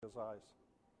his eyes.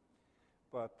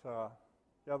 But,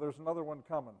 yeah, there's another one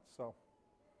coming, so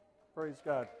praise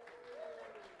God.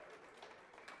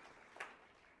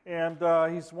 And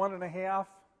he's 1.5,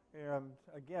 and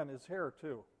again, his hair,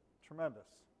 too. Tremendous.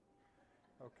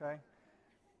 Okay?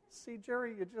 See,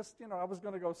 Jerry, I was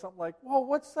going to go something like, whoa,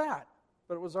 what's that?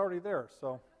 But it was already there.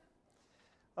 So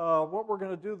what we're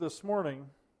going to do this morning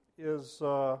is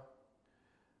a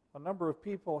number of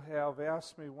people have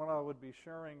asked me when I would be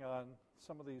sharing on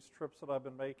some of these trips that I've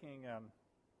been making. And,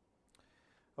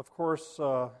 of course,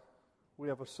 we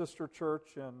have a sister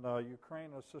church in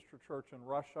Ukraine, a sister church in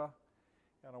Russia.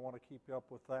 And I want to keep you up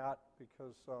with that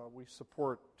because we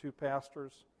support 2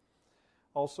 pastors.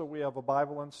 Also, we have a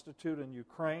Bible Institute in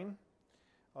Ukraine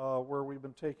where we've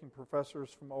been taking professors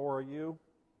from ORU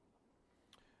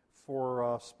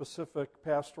for specific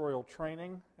pastoral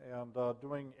training and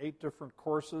doing 8 different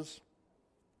courses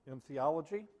in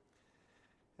theology.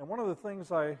 And one of the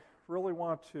things I really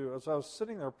want to, as I was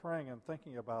sitting there praying and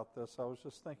thinking about this, I was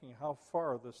just thinking how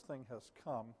far this thing has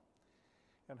come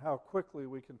and how quickly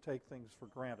we can take things for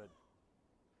granted.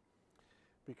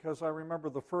 Because I remember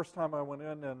the first time I went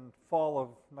in fall of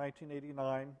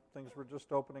 1989, things were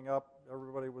just opening up.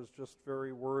 Everybody was just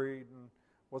very worried, and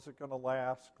was it going to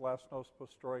last? Glasnost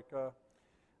Postroika.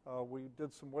 We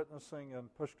did some witnessing in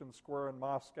Pushkin Square in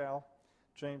Moscow.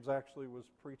 James actually was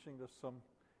preaching to some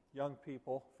young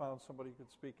people, found somebody who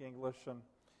could speak English, and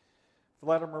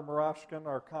Vladimir Murashkin,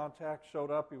 our contact,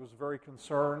 showed up. He was very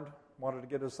concerned, wanted to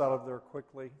get us out of there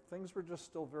quickly. Things were just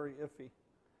still very iffy.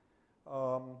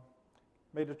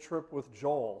 Made a trip with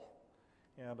Joel,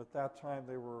 and at that time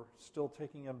they were still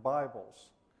taking in Bibles.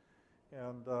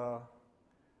 And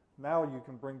now you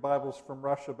can bring Bibles from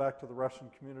Russia back to the Russian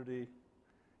community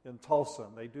in Tulsa,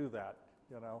 and they do that,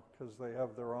 because they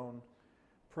have their own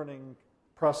printing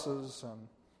presses and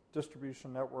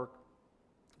distribution network.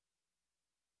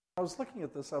 I was looking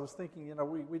at this, I was thinking,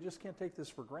 we just can't take this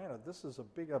for granted. This is a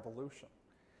big evolution.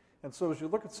 And so as you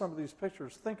look at some of these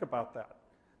pictures, think about that.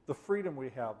 The freedom we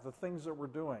have, the things that we're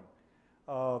doing.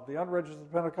 The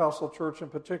unregistered Pentecostal church in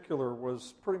particular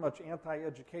was pretty much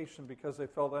anti-education because they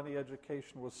felt any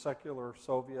education was secular,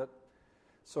 Soviet.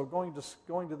 So going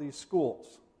to these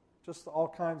schools, just all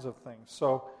kinds of things.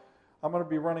 So I'm going to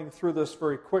be running through this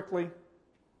very quickly.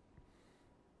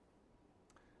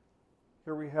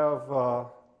 Here we have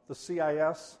the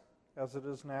CIS as it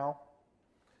is now,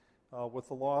 with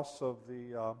the loss of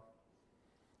the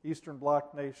Eastern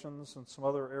Bloc nations and some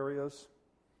other areas.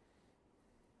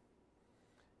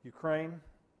 Ukraine.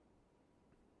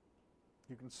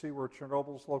 You can see where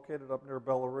Chernobyl is located up near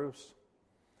Belarus.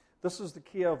 This is the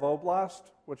Kiev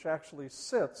Oblast, which actually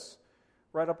sits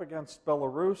right up against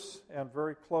Belarus and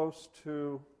very close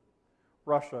to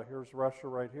Russia. Here's Russia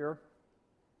right here.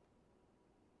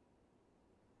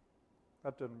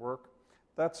 That didn't work.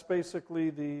 That's basically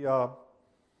the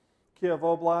Kiev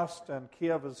Oblast, and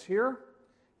Kiev is here.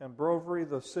 And Brovary,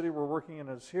 the city we're working in,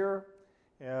 is here.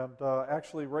 And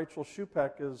actually, Rachel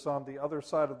Shupek is on the other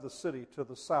side of the city to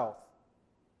the south.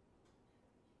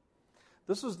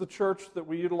 This is the church that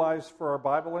we utilize for our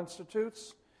Bible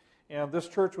institutes. And this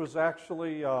church was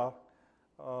actually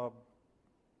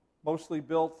mostly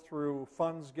built through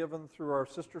funds given through our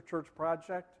sister church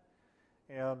project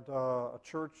and a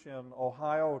church in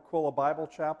Ohio, Aquila Bible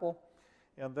Chapel.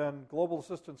 And then Global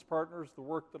Assistance Partners, the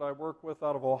work that I work with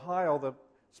out of Ohio that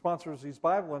sponsors these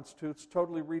Bible institutes,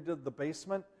 totally redid the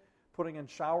basement, putting in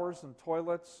showers and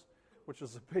toilets, which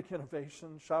is a big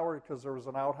innovation. Shower, because there was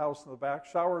an outhouse in the back.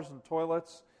 Showers and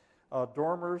toilets,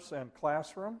 dormers, and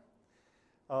classroom.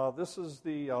 This is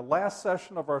the last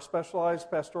session of our specialized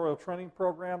pastoral training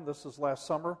program. This is last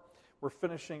summer. We're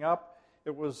finishing up.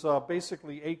 It was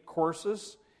basically 8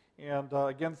 courses. And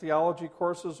again, theology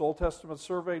courses, Old Testament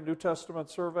survey, New Testament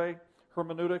survey,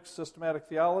 hermeneutics, systematic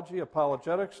theology,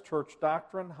 apologetics, church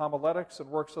doctrine, homiletics, and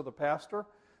works of the pastor.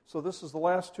 So this is the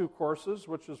last 2 courses,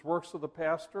 which is works of the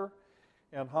pastor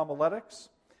and homiletics.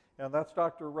 And that's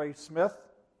Dr. Ray Smith,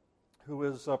 who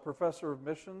is a professor of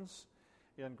missions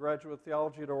in graduate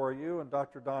theology at ORU, and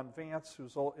Dr. Don Vance,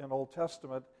 who's in Old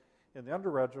Testament in the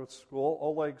undergraduate school,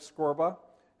 Oleg Skorba,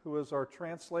 who is our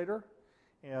translator,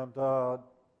 and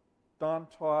Don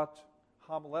taught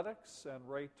homiletics, and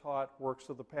Ray taught works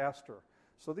of the pastor.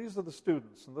 So these are the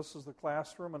students, and this is the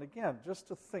classroom. And again, just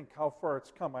to think how far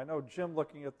it's come. I know Jim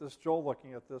looking at this, Joel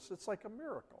looking at this. It's like a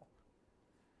miracle.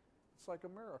 It's like a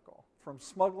miracle. From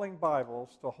smuggling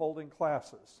Bibles to holding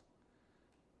classes.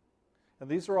 And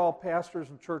these are all pastors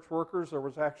and church workers. There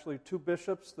was actually 2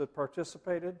 bishops that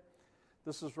participated.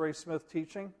 This is Ray Smith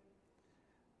teaching.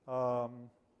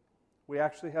 We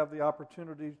actually have the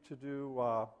opportunity to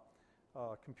do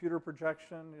computer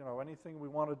projection, anything we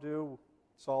want to do,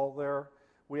 it's all there.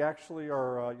 We actually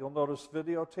are, you'll notice,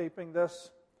 videotaping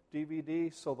this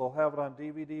DVD, so they'll have it on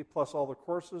DVD plus all the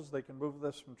courses. They can move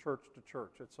this from church to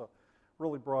church. It's a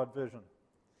really broad vision.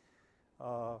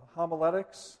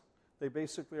 Homiletics, they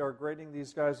basically are grading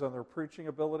these guys on their preaching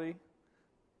ability.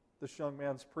 This young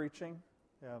man's preaching,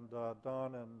 and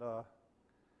Don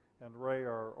and Ray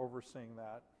are overseeing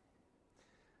that.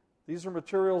 These are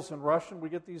materials in Russian. We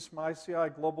get these from ICI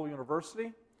Global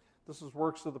University. This is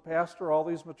Works of the Pastor. All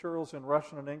these materials in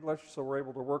Russian and English, so we're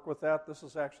able to work with that. This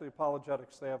is actually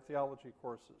apologetics. They have theology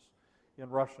courses in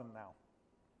Russian now.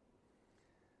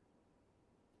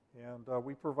 And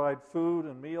we provide food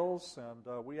and meals,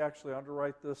 and we actually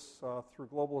underwrite this through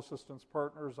Global Assistance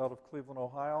Partners out of Cleveland,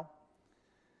 Ohio.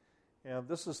 And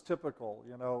this is typical,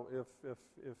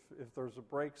 if there's a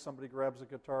break, somebody grabs a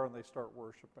guitar and they start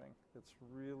worshiping. It's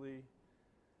really,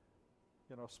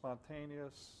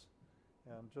 spontaneous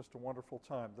and just a wonderful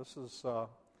time. This is the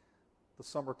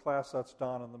summer class. That's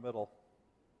Don in the middle.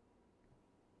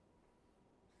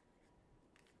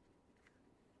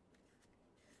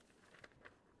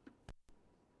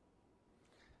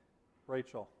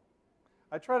 Rachel.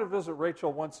 I try to visit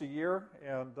Rachel once a year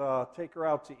and take her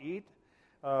out to eat.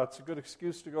 It's a good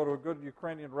excuse to go to a good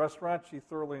Ukrainian restaurant. She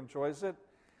thoroughly enjoys it.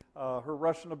 Her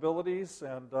Russian abilities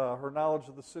and her knowledge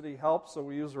of the city helps, so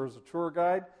we use her as a tour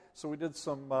guide. So we did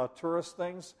some tourist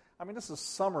things. I mean, this is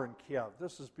summer in Kiev.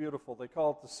 This is beautiful. They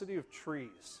call it the city of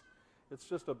trees. It's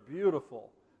just a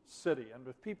beautiful city. And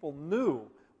if people knew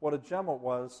what a gem it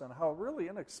was and how really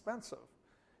inexpensive,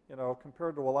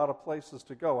 compared to a lot of places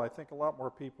to go, I think a lot more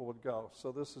people would go.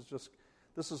 So this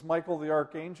is Michael the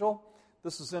Archangel.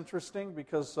 This is interesting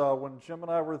because when Jim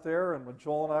and I were there and when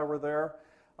Joel and I were there,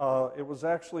 it was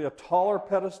actually a taller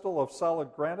pedestal of solid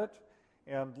granite,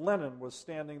 and Lenin was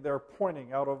standing there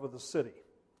pointing out over the city.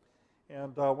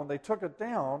 And when they took it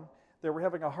down, they were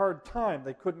having a hard time.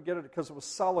 They couldn't get it because it was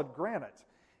solid granite.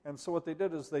 And so what they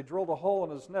did is they drilled a hole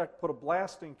in his neck, put a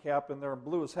blasting cap in there, and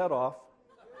blew his head off.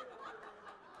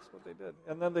 That's what they did.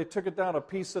 And then they took it down a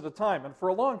piece at a time. And for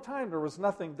a long time, there was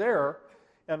nothing there.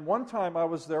 And one time I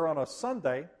was there on a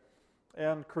Sunday,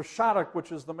 and Krashatok,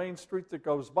 which is the main street that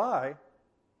goes by,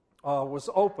 was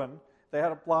open. They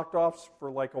had it blocked off for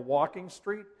like a walking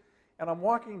street. And I'm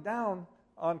walking down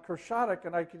on Krashatok,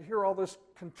 and I could hear all this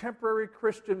contemporary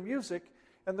Christian music,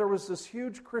 and there was this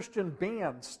huge Christian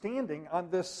band standing on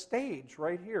this stage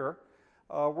right here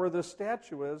where this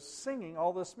statue is, singing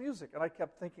all this music. And I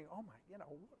kept thinking, oh my,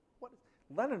 what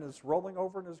Lenin is rolling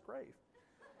over in his grave.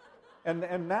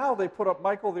 And now they put up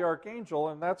Michael the Archangel,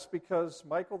 and that's because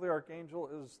Michael the Archangel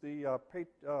is the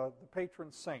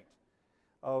patron saint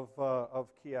of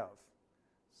Kiev.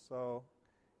 So,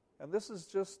 and this is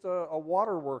just a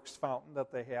waterworks fountain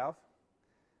that they have.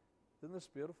 Isn't this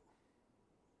beautiful?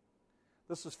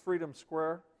 This is Freedom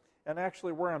Square, and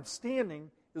actually where I'm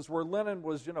standing is where Lenin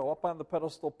was, up on the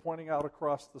pedestal pointing out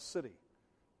across the city.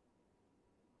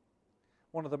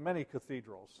 One of the many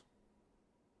cathedrals.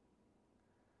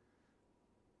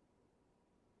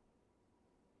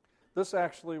 This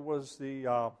actually was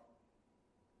the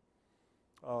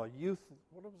youth,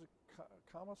 what was it,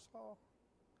 Commissar?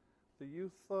 The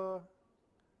youth, my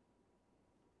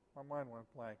mind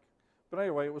went blank. But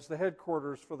anyway, it was the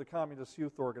headquarters for the Communist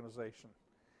Youth Organization.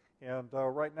 And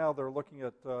right now they're looking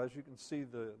at, as you can see,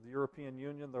 the European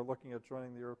Union. They're looking at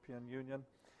joining the European Union.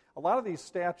 A lot of these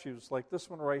statues, like this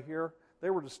one right here, they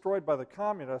were destroyed by the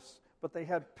communists, but they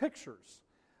had pictures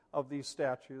of these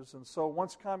statues. And so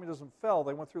once communism fell,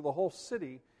 they went through the whole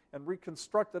city and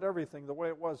reconstructed everything the way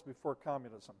it was before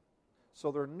communism.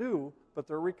 So they're new, but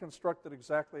they're reconstructed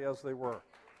exactly as they were.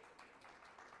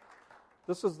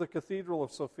 This is the Cathedral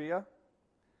of Sofia.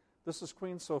 This is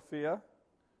Queen Sophia.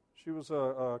 She was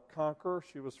a conqueror.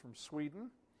 She was from Sweden.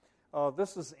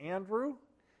 This is Andrew,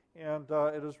 and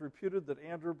it is reputed that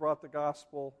Andrew brought the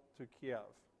gospel to Kiev.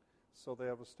 So they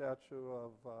have a statue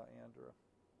of Andrew.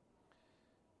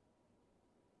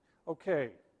 Okay,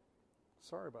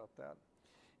 sorry about that.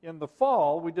 In the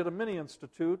fall, we did a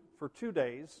mini-institute for 2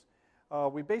 days.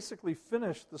 We basically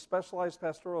finished the Specialized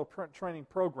Pastoral Training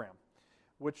Program,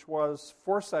 which was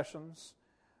 4 sessions,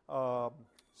 4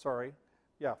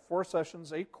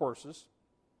 sessions, 8 courses.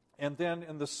 And then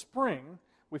in the spring,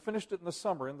 we finished it in the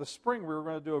summer. In the spring, we were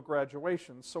going to do a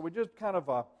graduation. So we did kind of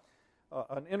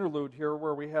an interlude here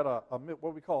where we had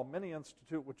what we call a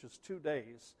mini-institute, which is 2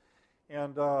 days.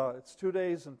 And it's 2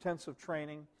 days intensive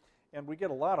training, and we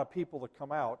get a lot of people that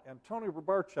come out. And Tony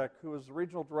Rubarczyk, who is the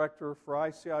regional director for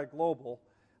ICI Global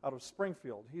out of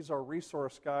Springfield, he's our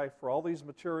resource guy for all these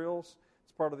materials.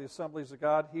 It's part of the Assemblies of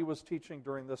God. He was teaching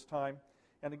during this time.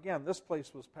 And again, this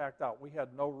place was packed out. We had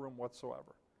no room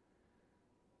whatsoever.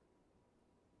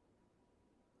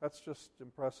 That's just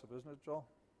impressive, isn't it, Joel?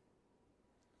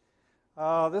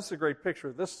 This is a great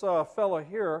picture. This fellow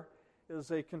here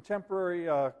is a contemporary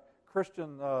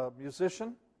Christian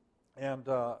musician, and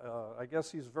I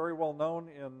guess he's very well known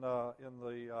in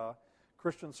the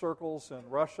Christian circles in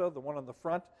Russia, the one in the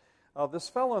front. This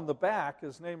fellow in the back,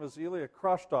 his name is Ilya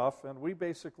Krashtov, and we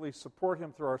basically support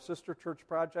him through our sister church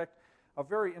project. A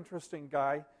very interesting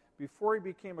guy. Before he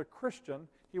became a Christian,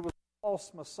 he was a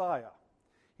false messiah.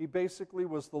 He basically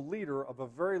was the leader of a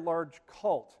very large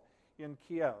cult in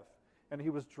Kiev, and he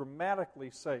was dramatically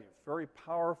saved. Very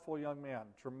powerful young man,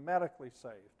 dramatically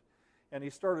saved. And he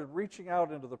started reaching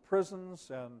out into the prisons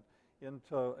and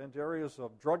into areas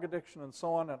of drug addiction and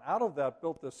so on, and out of that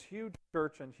built this huge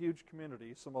church and huge community.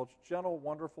 He's the most gentle,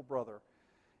 wonderful brother.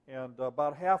 And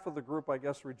about half of the group, I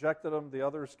guess, rejected him. The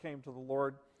others came to the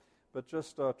Lord, but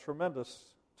just a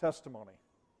tremendous testimony.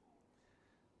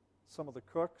 Some of the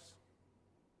cooks.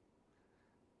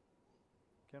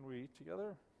 Can we eat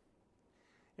together?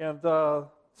 And let's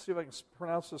see if I can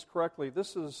pronounce this correctly.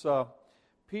 This is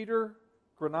Peter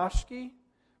Granashki,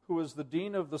 who is the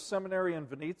dean of the seminary in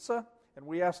Vinnitsa, and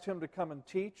we asked him to come and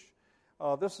teach.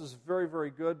 This is very, very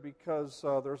good because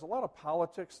there's a lot of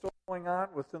politics still going on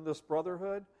within this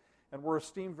brotherhood, and we're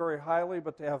esteemed very highly,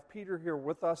 but to have Peter here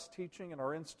with us teaching in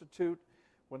our institute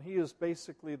when he is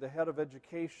basically the head of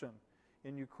education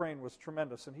in Ukraine was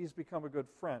tremendous, and he's become a good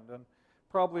friend. And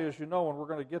probably, as you know, and we're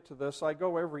going to get to this, I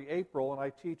go every April and I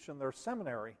teach in their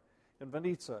seminary in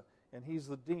Vinnitsa, and he's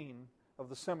the dean of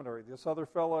the seminary. This other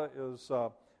fella is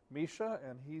Misha,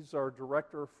 and he's our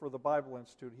director for the Bible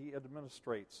Institute. He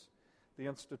administrates the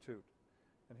institute.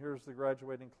 And here's the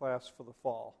graduating class for the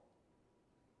fall.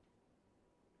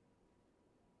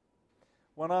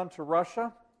 Went on to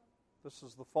Russia. This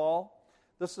is the fall.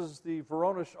 This is the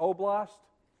Voronezh Oblast.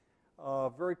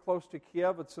 Very close to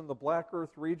Kiev. It's in the Black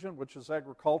Earth region, which is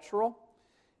agricultural.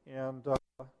 And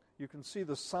you can see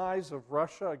the size of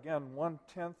Russia. Again,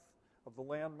 1/10 of the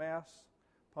land mass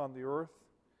upon the earth.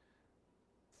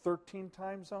 13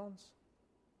 time zones,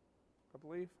 I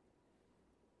believe.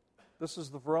 This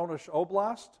is the Voronezh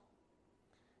Oblast.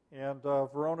 And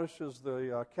Voronezh is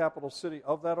the capital city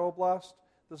of that oblast.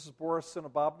 This is Boris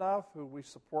Sinababnov, who we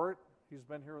support. He's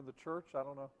been here in the church. I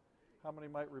don't know how many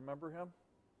might remember him.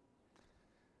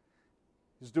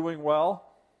 He's doing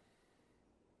well.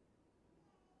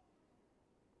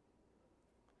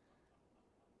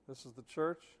 This is the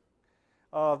church.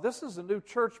 This is a new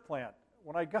church plant.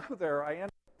 When I go there, I end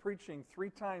up preaching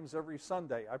 3 times every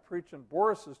Sunday. I preach in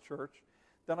Boris's church,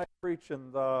 then I preach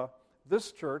in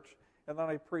this church, and then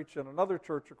I preach in another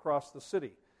church across the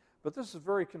city. But this is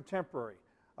very contemporary.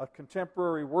 A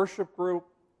contemporary worship group,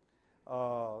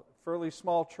 fairly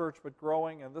small church but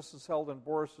growing, and this is held in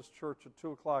Boris's church at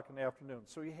 2 o'clock in the afternoon.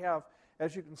 So you have,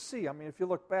 as you can see, I mean, if you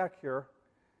look back here,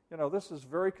 you know, this is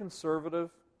very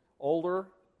conservative, older.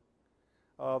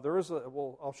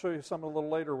 I'll show you some a little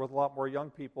later with a lot more young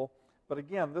people. But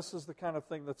again, this is the kind of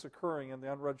thing that's occurring in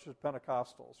the unregistered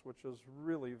Pentecostals, which is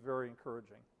really very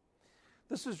encouraging.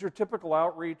 This is your typical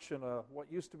outreach in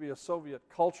what used to be a Soviet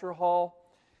culture hall.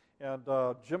 And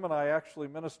Jim and I actually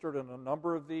ministered in a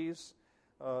number of these.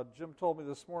 Jim told me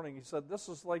this morning, he said, this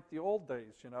is like the old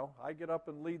days, you know. I get up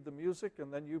and lead the music,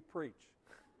 and then you preach.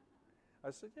 I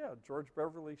said, yeah, George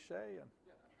Beverly Shea and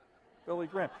Billy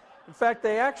Graham. In fact,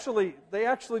 they actually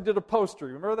did a poster.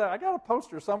 You remember that? I got a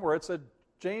poster somewhere. It said,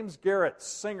 James Garrett,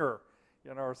 singer,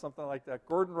 you know, or something like that.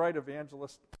 Gordon Wright,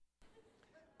 evangelist.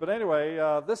 But anyway,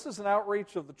 this is an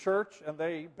outreach of the church, and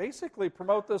they basically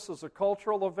promote this as a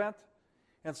cultural event.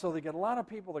 And so they get a lot of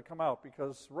people to come out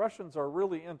because Russians are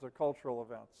really into cultural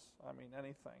events. I mean,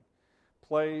 anything.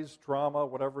 Plays, drama,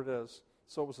 whatever it is.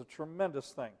 So it was a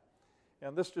tremendous thing.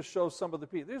 And this just shows some of the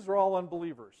people. These are all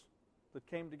unbelievers that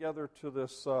came together to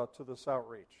this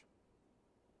outreach.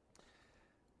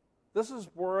 This is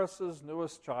Boris's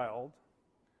newest child,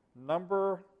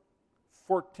 number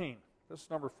 14. This is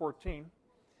number 14.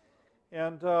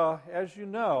 And as you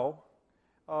know,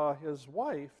 his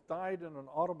wife died in an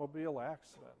automobile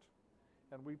accident,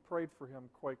 and we prayed for him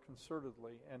quite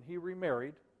concertedly. And he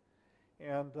remarried,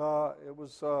 and it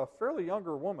was a fairly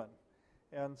younger woman.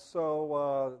 And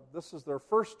so this is their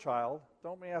first child.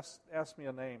 Don't ask me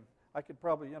a name. I could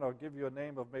probably, give you a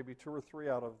name of maybe 2 or 3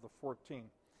 out of the 14.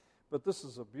 But this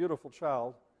is a beautiful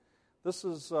child. This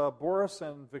is Boris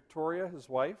and Victoria, his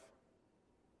wife.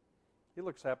 He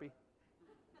looks happy.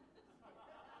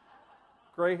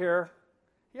 Gray hair.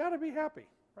 He ought to be happy,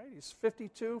 right? He's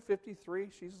 52, 53.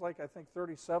 She's like, I think,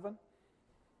 37.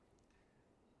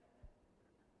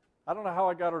 I don't know how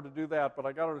I got her to do that, but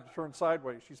I got her to turn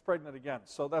sideways. She's pregnant again,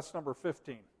 so that's number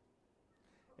 15.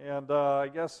 And I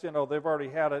guess, they've already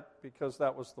had it because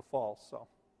that was the fall, so.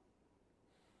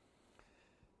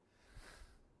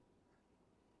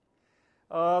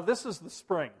 This is the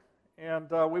spring, and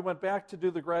we went back to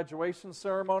do the graduation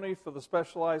ceremony for the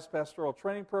Specialized Pastoral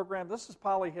Training Program. This is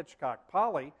Polly Hitchcock.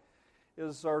 Polly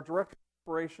is our Director of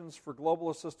Operations for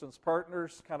Global Assistance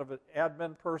Partners, kind of an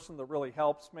admin person that really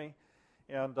helps me.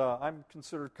 And I'm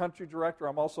considered country director.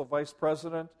 I'm also vice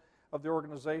president of the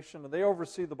organization, and they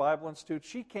oversee the Bible Institute.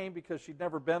 She came because she'd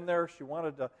never been there. She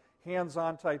wanted a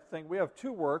hands-on type thing. We have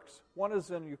 2 works. One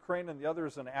is in Ukraine and the other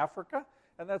is in Africa,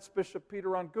 and that's Bishop Peter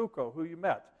Onguko, who you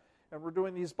met. And we're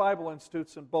doing these Bible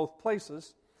Institutes in both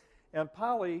places. And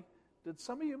Polly, did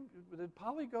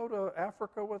Polly go to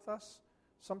Africa with us?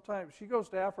 Sometimes she goes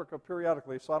to Africa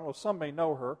periodically, so I don't know, some may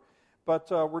know her.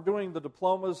 But we're doing the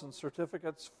diplomas and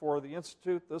certificates for the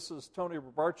Institute. This is Tony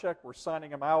Robarchek. We're signing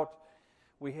him out.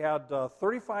 We had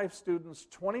 35 students,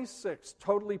 26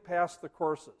 totally passed the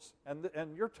courses.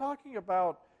 And you're talking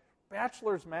about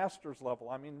bachelor's, master's level.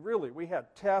 I mean, really, we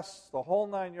had tests, the whole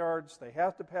 9 yards. They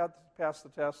had to pass the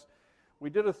test. We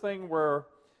did a thing where,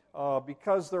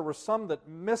 because there were some that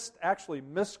missed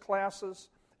classes,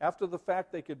 after the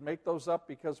fact they could make those up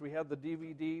because we had the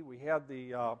DVD, we had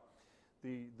the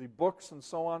books and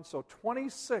so on. So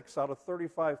 26 out of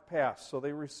 35 passed. So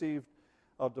they received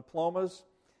diplomas,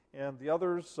 and the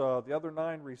other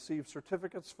 9 received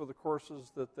certificates for the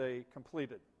courses that they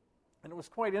completed. And it was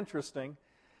quite interesting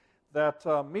that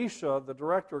Misha, the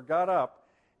director, got up,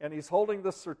 and he's holding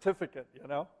this certificate,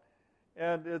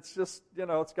 and it's just,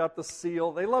 it's got the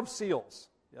seal. They love seals.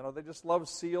 They just love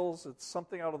seals. It's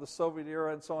something out of the Soviet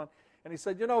era and so on. And he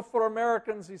said, for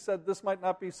Americans, he said, this might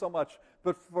not be so much.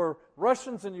 But for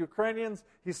Russians and Ukrainians,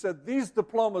 he said, these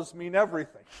diplomas mean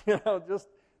everything. Just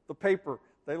the paper.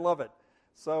 They love it.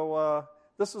 So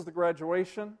this is the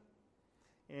graduation.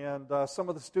 And some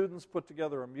of the students put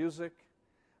together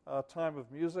a time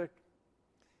of music.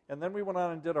 And then we went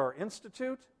on and did our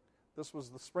institute. This was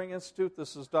the Spring Institute.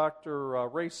 This is Dr.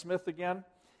 Ray Smith again.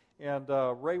 And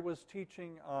Ray was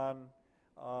teaching on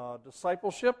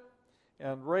discipleship.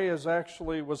 And Ray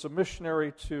was a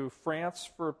missionary to France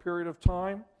for a period of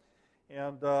time,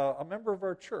 and a member of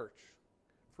our church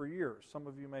for years. Some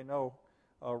of you may know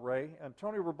Ray. And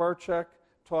Tony Robarchek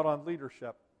taught on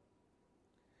leadership.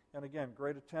 And again,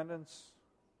 great attendance.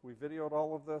 We videoed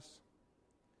all of this.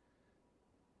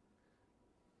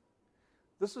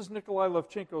 This is Nikolai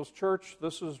Levchenko's church.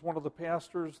 This is one of the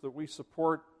pastors that we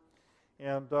support.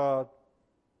 And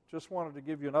just wanted to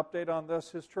give you an update on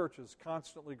this. His church is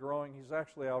constantly growing. He's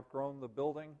actually outgrown the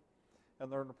building,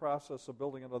 and they're in the process of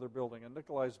building another building. And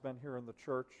Nikolai's been here in the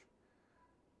church.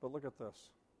 But look at this.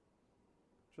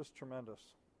 Just tremendous.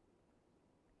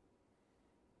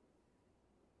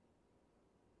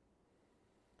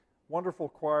 Wonderful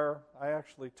choir. I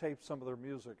actually taped some of their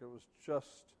music. It was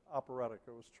just operatic.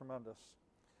 It was tremendous.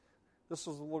 This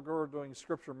is a little girl doing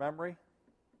scripture memory.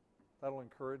 That'll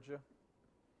encourage you.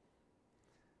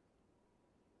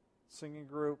 Singing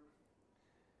group.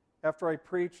 After I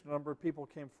preached, a number of people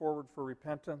came forward for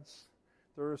repentance.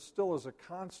 There still is a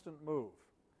constant move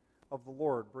of the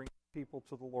Lord bringing people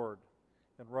to the Lord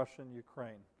in Russia and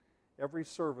Ukraine. Every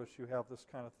service you have this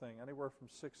kind of thing, anywhere from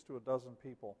 6 to a dozen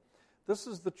people. This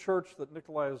is the church that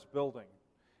Nikolai is building,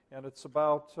 and it's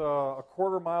about a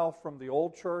quarter mile from the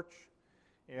old church,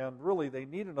 and really they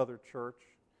need another church.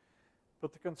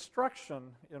 But the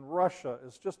construction in Russia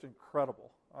is just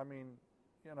incredible. I mean,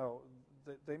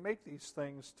 they make these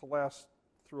things to last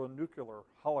through a nuclear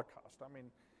holocaust. I mean,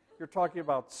 you're talking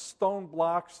about stone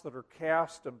blocks that are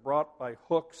cast and brought by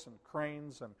hooks and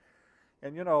cranes. And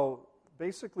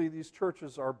basically these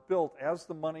churches are built as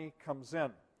the money comes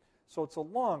in. So it's a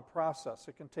long process.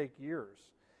 It can take years.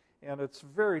 And it's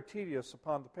very tedious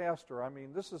upon the pastor. I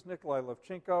mean, this is Nikolai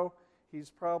Levchenko. He's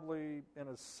probably in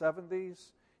his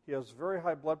 70s. He has very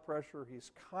high blood pressure.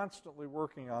 He's constantly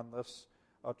working on this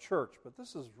church. But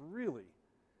this is really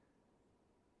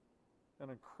an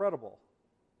incredible.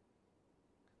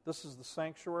 This is the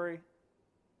sanctuary.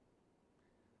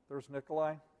 There's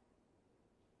Nikolai.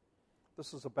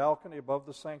 This is a balcony above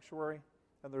the sanctuary,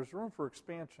 and there's room for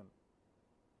expansion.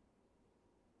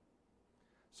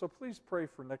 So please pray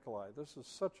for Nikolai. This is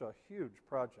such a huge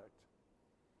project.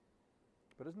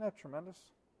 But isn't that tremendous?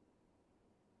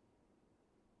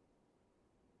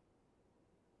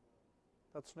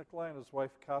 That's Nikolai and his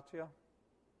wife, Katya.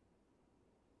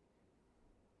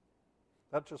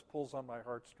 That just pulls on my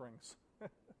heartstrings.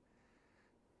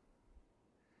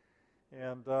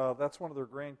 And that's one of their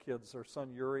grandkids. Their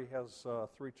son Yuri has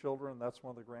 3 children. That's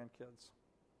one of the grandkids.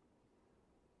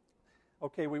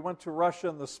 Okay, we went to Russia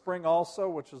in the spring also,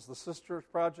 which is the Sister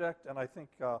Project, and I think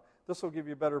this will give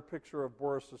you a better picture of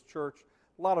Boris's church.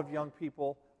 A lot of young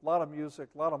people, a lot of music,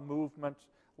 a lot of movement,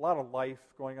 a lot of life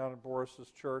going on in Boris's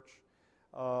church.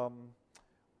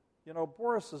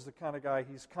 Boris is the kind of guy,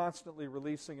 he's constantly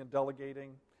releasing and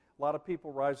delegating. A lot of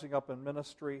people rising up in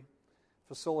ministry,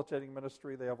 facilitating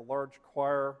ministry. They have a large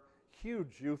choir,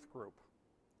 huge youth group.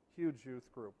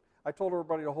 I told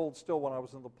everybody to hold still when I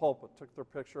was in the pulpit, took their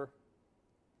picture.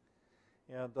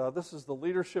 And this is the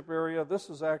leadership area. This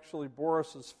is actually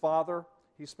Boris's father.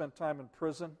 He spent time in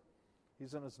prison.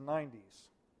 He's in his 90s.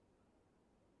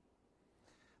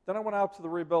 Then I went out to the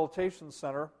rehabilitation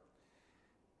center,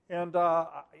 and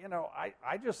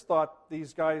I just thought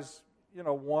these guys,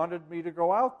 wanted me to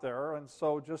go out there, and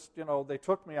so just, they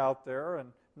took me out there,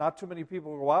 and not too many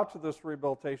people go out to this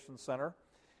rehabilitation center,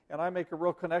 and I make a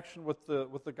real connection with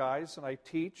the guys, and I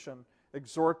teach and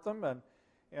exhort them,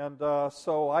 and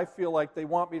so I feel like they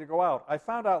want me to go out. I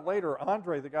found out later,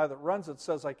 Andre, the guy that runs it,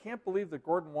 says, I can't believe that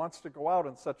Gordon wants to go out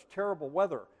in such terrible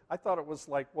weather. I thought it was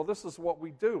like, well, this is what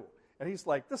we do. And he's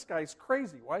like, this guy's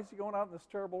crazy. Why is he going out in this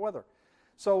terrible weather?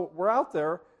 So we're out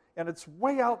there, and it's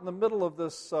way out in the middle of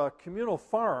this communal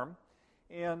farm,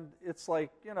 and it's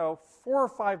like, 4 or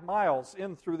 5 miles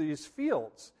in through these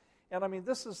fields. And I mean,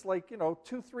 this is like,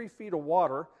 2-3 feet of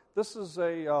water. This is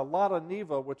a Lada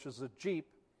Niva, which is a Jeep.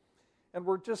 And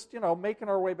we're just, making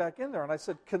our way back in there. And I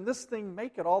said, can this thing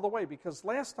make it all the way? Because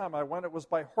last time I went, it was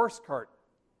by horse cart.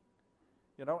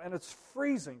 And it's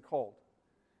freezing cold.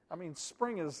 I mean,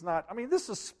 spring is not, this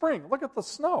is spring. Look at the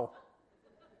snow.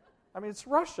 It's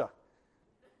Russia.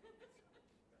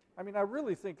 I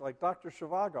really think like Dr.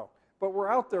 Zhivago. But we're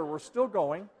out there, we're still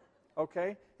going,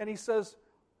 okay? And he says,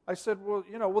 I said, well,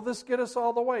 will this get us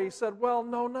all the way? He said, well,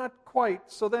 no, not quite.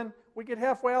 So then we get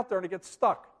halfway out there and it gets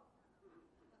stuck.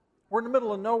 We're in the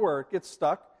middle of nowhere, it gets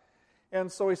stuck. And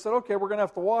so he said, okay, we're going to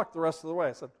have to walk the rest of the way.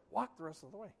 I said, walk the rest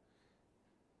of the way.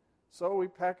 So we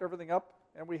pack everything up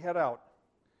and we head out.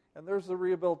 And there's the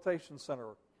rehabilitation center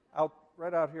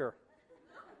right out here.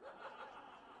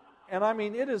 And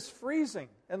it is freezing,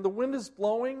 and the wind is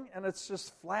blowing, and it's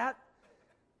just flat.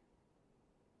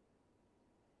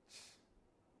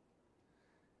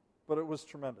 But it was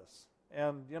tremendous.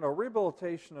 And,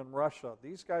 rehabilitation in Russia,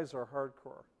 these guys are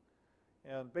hardcore.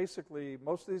 And basically,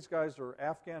 most of these guys are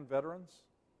Afghan veterans,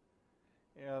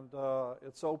 and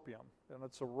it's opium. And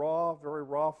it's a very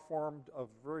raw form of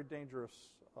very dangerous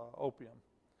opium.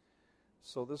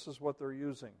 So this is what they're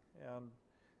using. And,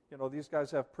 these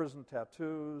guys have prison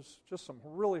tattoos, just some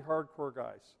really hardcore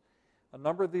guys. A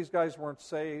number of these guys weren't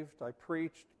saved. I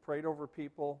preached, prayed over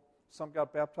people. Some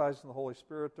got baptized in the Holy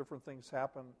Spirit. Different things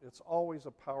happen. It's always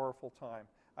a powerful time.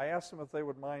 I asked them if they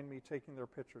would mind me taking their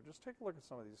picture. Just take a look at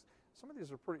some of these. Some of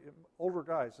these are pretty older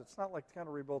guys. It's not like the kind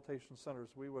of rehabilitation centers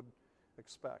we would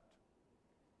expect.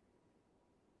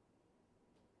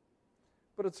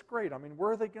 But it's great.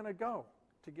 Where are they going to go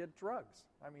to get drugs?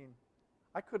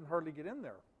 I couldn't hardly get in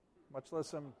there, much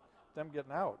less them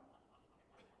getting out.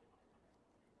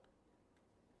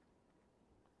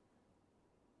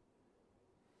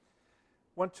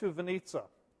 Went to Vinnytsia.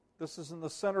 This is in the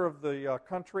center of the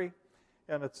country,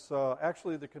 and it's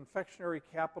actually the confectionery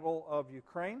capital of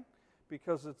Ukraine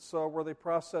because it's where they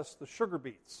process the sugar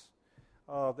beets.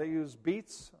 They use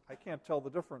beets, I can't tell the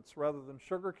difference, rather than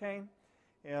sugar cane.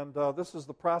 And this is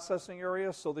the processing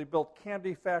area, so they built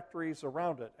candy factories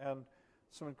around it, and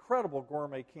some incredible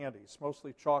gourmet candies,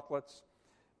 mostly chocolates.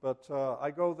 But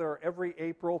I go there every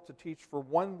April to teach for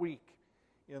 1 week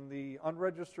in the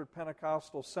Unregistered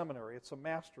Pentecostal Seminary. It's a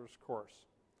master's course.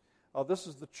 This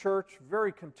is the church,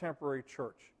 very contemporary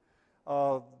church.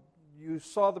 You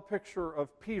saw the picture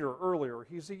of Peter earlier.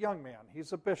 He's a young man.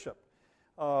 He's a bishop.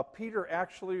 Peter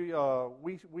actually,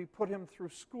 we put him through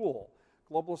school.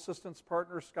 Global Assistance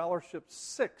Partner Scholarship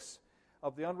 6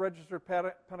 of the unregistered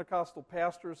Pentecostal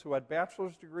pastors who had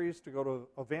bachelor's degrees to go to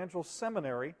Evangel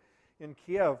Seminary in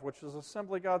Kiev, which is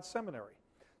Assembly God Seminary.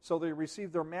 So they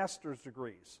received their master's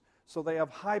degrees. So they have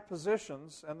high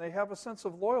positions, and they have a sense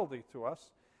of loyalty to us.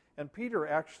 And Peter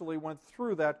actually went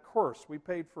through that course. We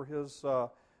paid for his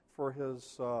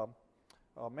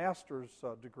master's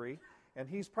degree, and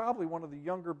he's probably one of the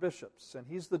younger bishops, and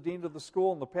he's the dean of the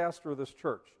school and the pastor of this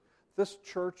church. This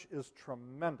church is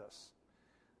tremendous.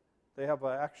 They have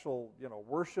an actual,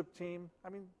 worship team.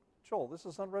 Joel, this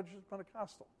is unregistered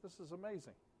Pentecostal. This is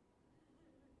amazing.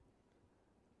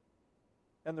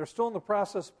 And they're still in the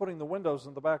process of putting the windows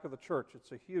in the back of the church.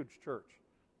 It's a huge church.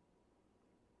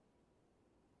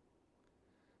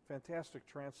 fantastic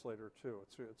translator, too.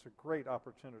 It's a great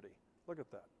opportunity. Look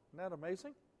at that. Isn't that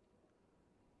amazing?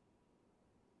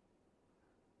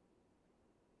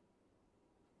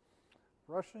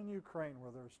 Russia and Ukraine,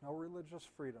 where there's no religious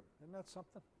freedom. Isn't that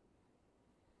something?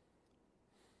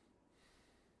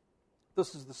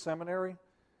 This is the seminary.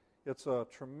 It's a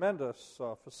tremendous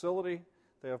facility.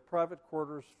 They have private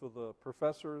quarters for the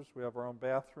professors. We have our own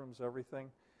bathrooms,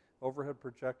 everything. Overhead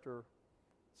projector.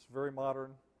 It's very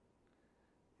modern.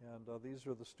 And these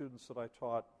are the students that I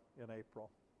taught in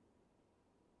April.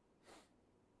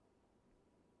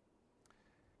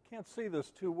 Can't see this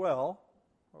too well,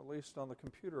 or at least on the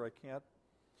computer I can't.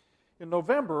 In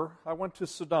November, I went to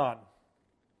Sudan,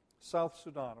 South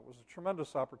Sudan. It was a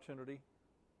tremendous opportunity.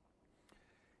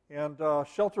 And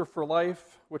Shelter for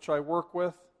Life, which I work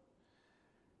with,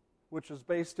 which is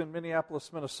based in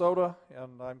Minneapolis, Minnesota,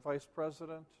 and I'm vice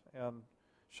president. And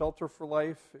Shelter for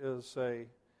Life is a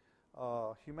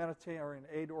humanitarian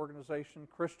aid organization,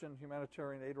 Christian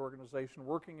humanitarian aid organization,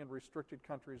 working in restricted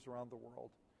countries around the world.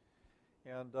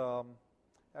 And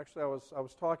actually, I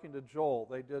was talking to Joel.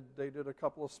 They did a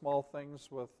couple of small things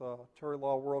with Terry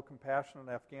Law World Compassion in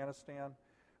Afghanistan,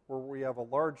 where we have a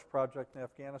large project in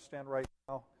Afghanistan right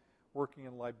now, working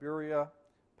in Liberia,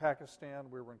 Pakistan.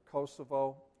 We were in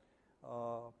Kosovo,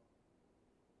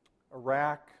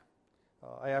 Iraq.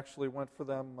 I actually went for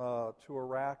them to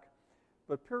Iraq.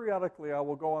 But periodically, I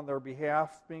will go on their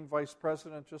behalf, being vice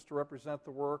president, just to represent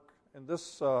the work. In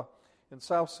this, in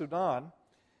South Sudan,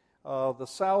 the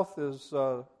south is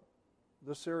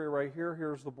this area right here.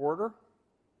 Here's the border.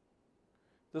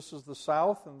 This is the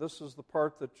south, and this is the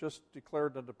part that just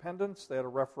declared independence. They had a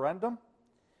referendum,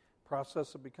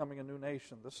 process of becoming a new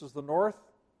nation. This is the north,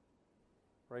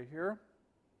 right here.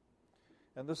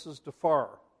 And this is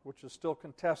Darfur, which is still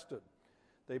contested.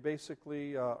 They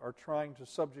basically are trying to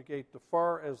subjugate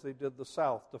Darfur as they did the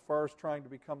south. Darfur is trying to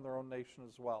become their own nation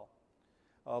as well.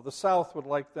 The south would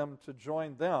like them to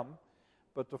join them,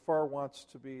 but Darfur wants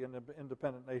to be an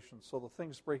independent nation. So the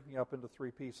thing's breaking up into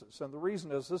three pieces. And the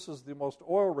reason is this is the most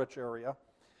oil-rich area,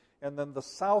 and then the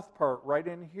south part right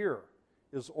in here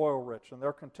is oil-rich, and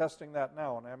they're contesting that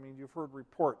now. And I mean, you've heard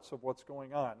reports of what's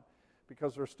going on,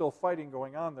 because there's still fighting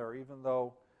going on there, even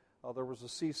though there was a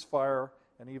ceasefire,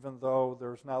 and even though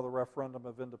there's now the referendum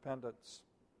of independence.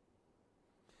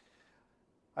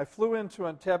 I flew into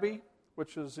Entebbe,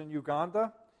 which is in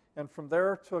Uganda, and from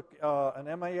there took an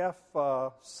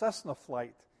MAF Cessna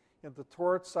flight into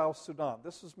Torit, South Sudan.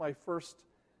 This is my first,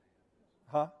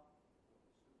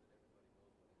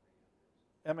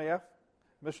 MAF,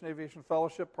 Mission Aviation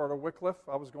Fellowship, part of Wycliffe.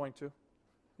 I was going to.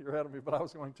 You're ahead of me, but I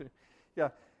was going to. Yeah,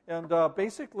 and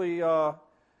basically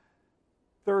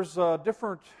there's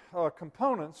different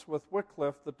components with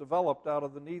Wycliffe that developed out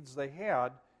of the needs they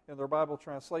had in their Bible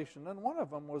translation, and one of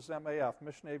them was MAF,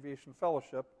 Mission Aviation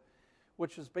Fellowship,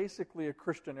 which is basically a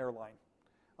Christian airline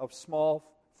of small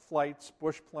flights,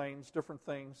 bush planes, different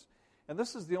things. And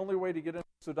this is the only way to get into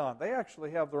Sudan. They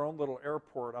actually have their own little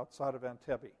airport outside of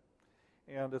Entebbe.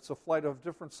 And it's a flight of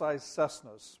different sized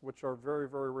Cessnas, which are very,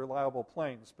 very reliable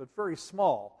planes, but very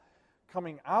small.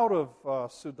 Coming out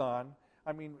of Sudan,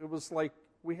 I mean, it was like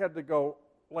we had to go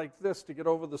like this to get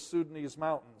over the Sudanese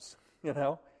mountains, you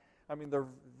know. I mean, they're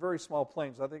very small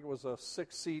planes. I think it was a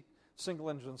 6-seat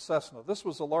single-engine Cessna. This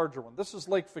was a larger one. This is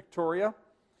Lake Victoria,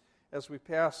 as we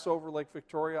pass over Lake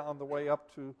Victoria on the way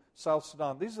up to South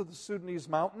Sudan. These are the Sudanese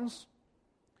mountains.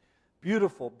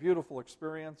 Beautiful, beautiful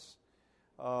experience.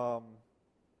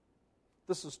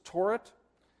 This is Torit.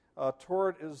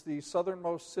 Torit is the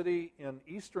southernmost city in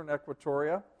eastern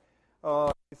Equatoria.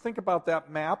 Think about that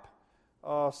map.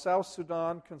 South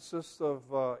Sudan consists of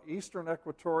eastern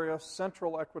Equatoria,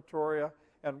 central Equatoria,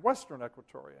 and western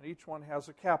Equatoria, and each one has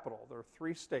a capital. There are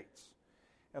 3 states.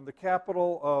 And the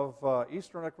capital of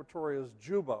eastern Equatoria is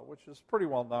Juba, which is pretty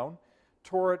well known.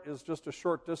 Torit is just a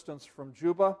short distance from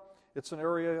Juba. It's an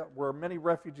area where many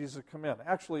refugees have come in.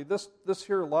 Actually, this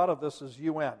here, a lot of this is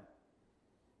UN.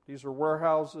 These are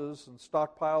warehouses and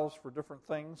stockpiles for different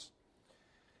things,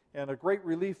 and a great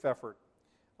relief effort.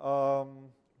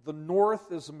 The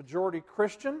north is a majority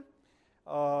Christian.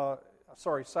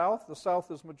 South. The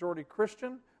south is majority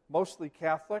Christian, mostly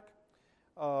Catholic.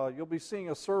 You'll be seeing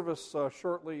a service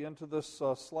shortly into this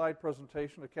slide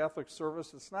presentation, a Catholic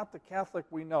service. It's not the Catholic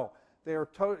we know.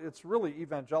 It's really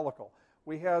evangelical.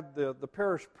 We had the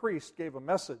parish priest gave a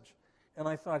message, and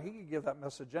I thought he could give that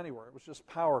message anywhere. It was just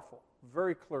powerful,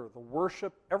 very clear. The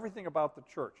worship, everything about the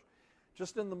church.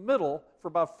 Just in the middle, for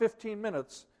about 15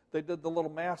 minutes, they did the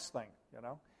little mass thing, you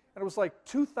know. And it was like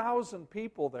 2,000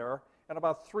 people there, and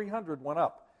about 300 went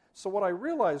up. So what I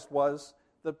realized was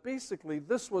that basically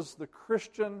this was the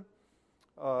Christian,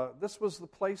 this was the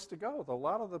place to go. A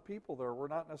lot of the people there were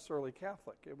not necessarily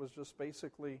Catholic. It was just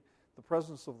basically the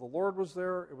presence of the Lord was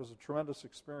there. It was a tremendous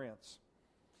experience.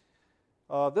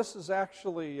 This is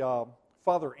actually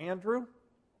Father Andrew,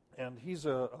 and he's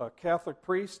a Catholic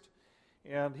priest,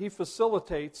 and he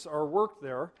facilitates our work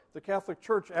there. The Catholic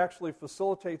Church actually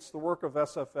facilitates the work of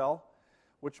SFL,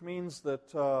 which means that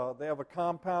they have a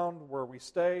compound where we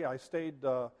stay. I stayed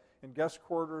in guest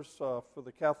quarters for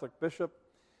the Catholic bishop.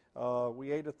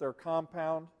 We ate at their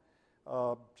compound.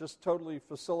 Just totally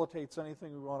facilitates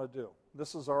anything we want to do.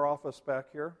 This is our office back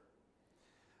here.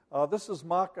 This is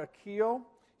Mark Akio.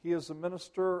 He is a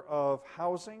minister of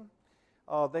housing.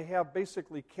 They have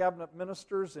basically cabinet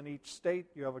ministers in each state.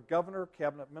 You have a governor,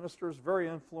 cabinet ministers, very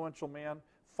influential man,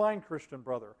 fine Christian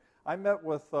brother. I met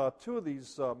with two of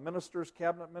these ministers,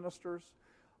 cabinet ministers.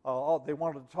 They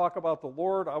wanted to talk about the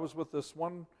Lord. I was with this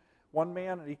one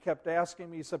man, and he kept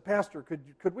asking me, he said, Pastor,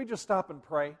 could we just stop and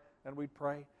pray? And we'd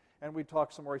pray, and we'd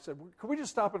talk some more. He said, could we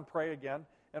just stop and pray again?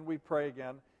 And we'd pray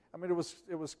again. I mean,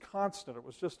 it was constant. It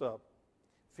was just a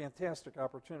fantastic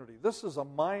opportunity. This is a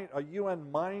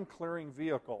UN mine-clearing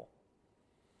vehicle,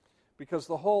 because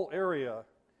the whole area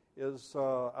is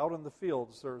out in the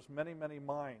fields. There's many, many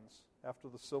mines after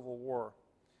the Civil War.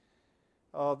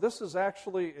 This is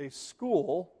actually a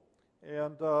school,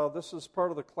 and this is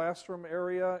part of the classroom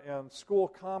area and school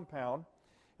compound.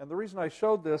 And the reason I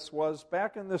showed this was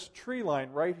back in this tree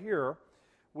line right here,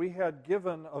 we had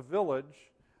given a village,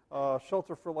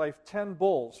 Shelter for Life, 10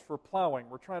 bulls for plowing.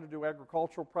 We're trying to do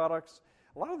agricultural products.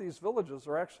 A lot of these villages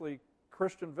are actually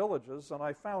Christian villages, and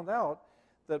I found out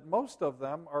that most of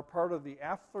them are part of the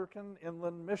African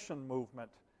Inland Mission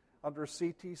movement under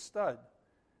C.T. Studd.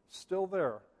 Still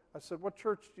there. I said, what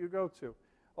church do you go to?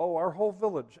 Oh, our whole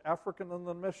village, African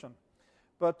Inland Mission.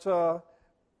 But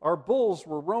our bulls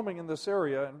were roaming in this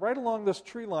area, and right along this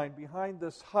tree line behind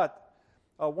this hut,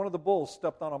 one of the bulls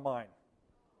stepped on a mine.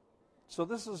 So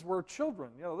this is where children,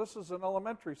 this is an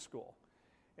elementary school.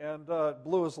 And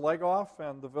blew his leg off,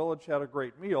 and the village had a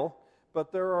great meal.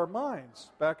 But there are mines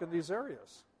back in these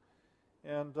areas.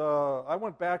 And I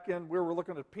went back in. We were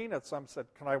looking at peanuts. I said,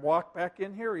 can I walk back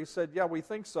in here? He said, yeah, we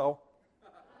think so.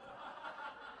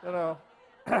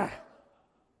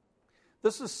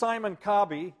 This is Simon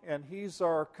Cobby, and he's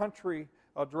our country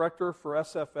director for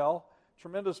SFL.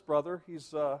 Tremendous brother.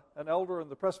 He's an elder in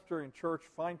the Presbyterian Church,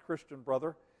 fine Christian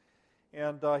brother.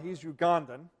 And he's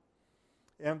Ugandan.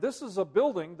 And this is a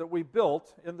building that we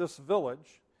built in this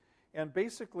village. And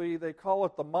basically, they call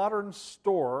it the Modern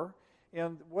Store.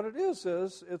 And what it is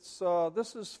this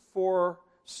is for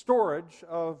storage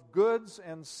of goods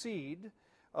and seed.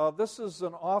 This is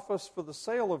an office for the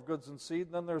sale of goods and seed,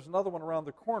 and then there's another one around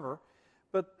the corner.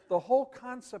 But the whole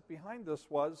concept behind this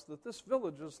was that this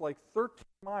village is like 13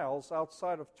 miles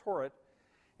outside of Torit,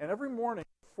 and every morning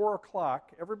at 4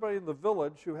 o'clock, everybody in the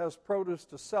village who has produce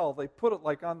to sell, they put it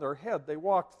like on their head. They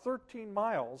walk 13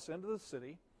 miles into the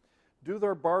city, do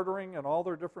their bartering and all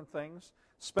their different things,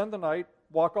 spend the night,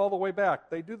 walk all the way back.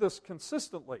 They do this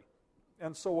consistently.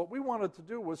 And so what we wanted to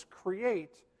do was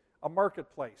create a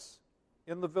marketplace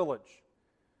in the village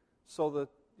so that,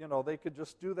 they could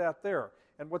just do that there.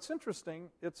 And what's interesting,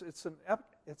 it's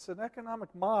an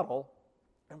economic model,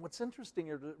 and what's interesting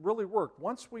is it really worked.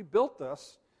 Once we built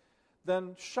this,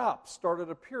 then shops started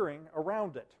appearing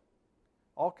around it,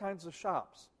 all kinds of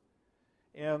shops.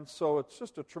 And so it's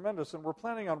just a tremendous, and we're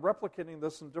planning on replicating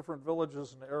this in different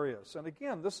villages and areas. And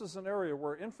again, this is an area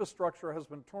where infrastructure has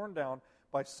been torn down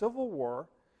by civil war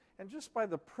and just by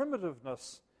the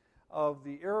primitiveness of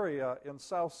the area in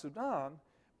South Sudan,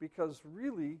 because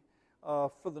really,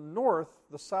 for the north,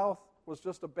 the south was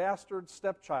just a bastard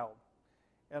stepchild.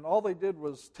 And all they did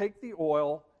was take the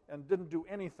oil and didn't do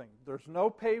anything. There's no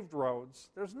paved roads.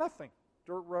 There's nothing.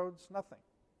 Dirt roads, nothing.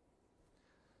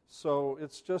 So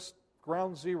it's just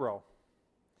ground zero.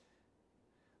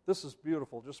 This is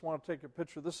beautiful. Just want to take a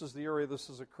picture. This is the area this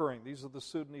is occurring. These are the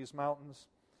Sudanese mountains.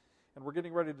 And we're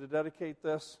getting ready to dedicate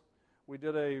this. We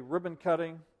did a ribbon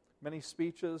cutting, many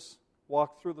speeches,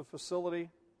 walked through the facility.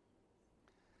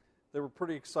 They were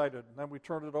pretty excited. And then we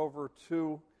turned it over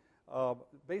to,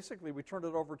 we turned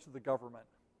it over to the government,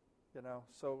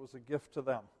 so it was a gift to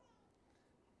them.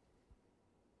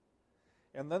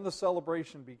 And then the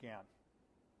celebration began.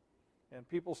 And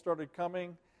people started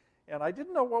coming, and I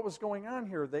didn't know what was going on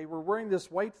here. They were wearing this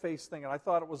white face thing, and I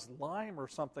thought it was lime or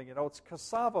something. It's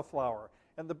cassava flour.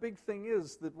 And the big thing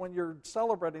is that when you're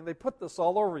celebrating, they put this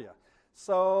all over you.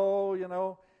 So,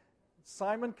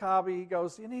 Simon Cobby, he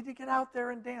goes, you need to get out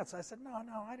there and dance. I said, no,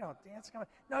 I don't dance. Come on.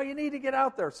 No, you need to get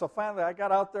out there. So finally I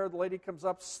got out there. The lady comes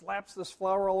up, slaps this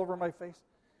flower all over my face.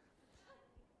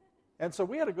 And so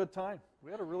we had a good time.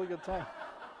 We had a really good time.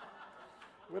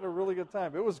 We had a really good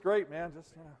time. It was great, man.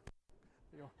 Just,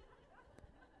 you know.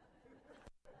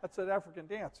 That's an African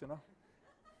dance, you know.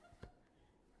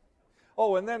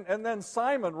 Oh, and then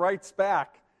Simon writes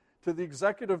back to the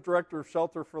executive director of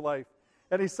Shelter for Life.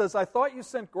 And he says, I thought you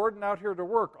sent Gordon out here to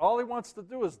work. All he wants to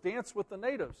do is dance with the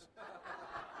natives.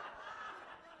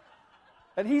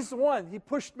 And he's the one. He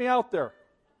pushed me out there.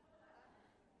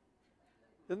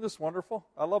 Isn't this wonderful?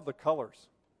 I love the colors.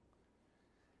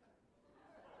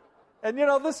 And,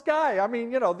 this guy,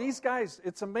 these guys,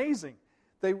 it's amazing.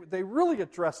 They really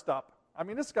get dressed up. I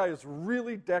mean, this guy is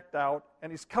really decked out,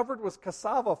 and he's covered with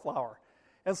cassava flour.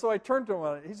 And so I turned to him,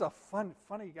 and he's a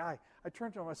funny guy. I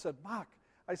turned to him, I said, Mark,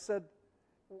 I said,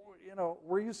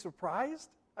 were you surprised?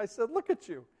 I said, look at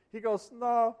you. He goes,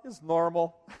 no, it's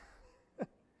normal.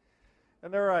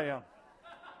 And there I am.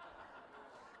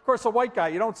 Of course, a white guy,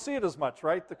 you don't see it as much,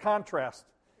 right? The contrast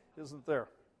isn't there.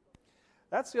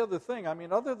 That's the other thing. I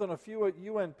mean, other than a few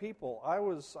UN people,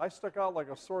 I stuck out like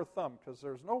a sore thumb because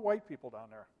there's no white people down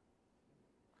there.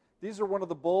 These are one of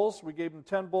the bulls. We gave them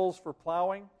 10 bulls for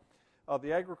plowing.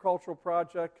 The agricultural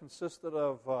project consisted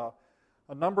of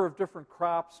a number of different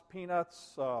crops,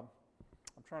 peanuts, I'm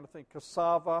trying to think,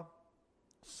 cassava,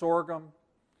 sorghum,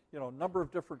 a number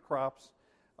of different crops,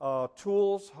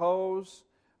 tools, hoes,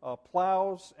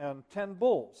 plows, and 10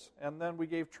 bulls. And then we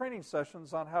gave training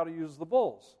sessions on how to use the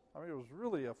bulls. I mean, it was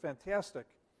really a fantastic.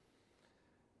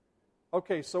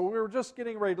 Okay, so we were just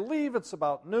getting ready to leave. It's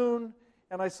about noon.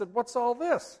 And I said, what's all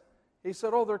this? He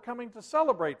said, they're coming to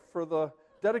celebrate for the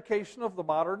dedication of the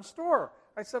modern store.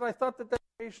 I said, I thought the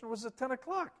dedication was at 10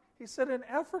 o'clock. He said, in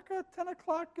Africa, 10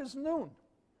 o'clock is noon.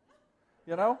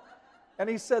 And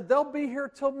he said, they'll be here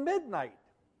till midnight,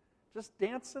 just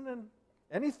dancing and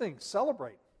anything,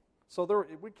 celebrate. So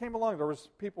we came along. There was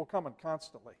people coming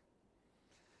constantly.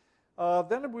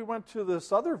 Then we went to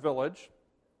this other village.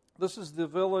 This is the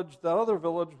village. The other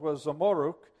village was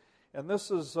Moruk, and this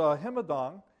is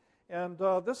Himadong. And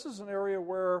this is an area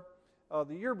where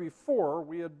the year before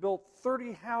we had built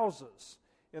 30 houses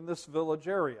in this village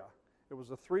area. It was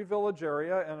a 3-village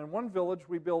area, and in one village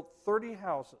we built 30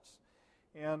 houses.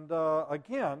 And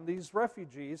again, these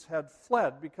refugees had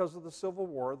fled because of the Civil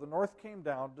War. The North came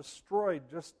down, destroyed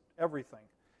just everything,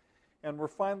 and were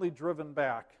finally driven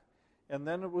back. And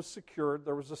then it was secured.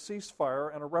 There was a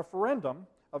ceasefire and a referendum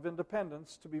of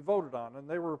independence to be voted on. And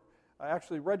they were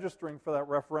actually registering for that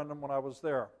referendum when I was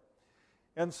there.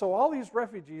 And so all these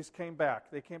refugees came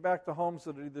back. They came back to homes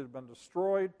that had either been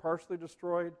destroyed, partially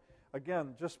destroyed.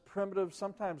 Again, just primitive.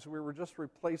 Sometimes we were just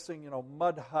replacing,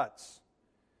 mud huts.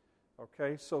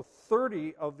 Okay, so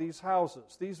 30 of these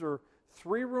houses. These are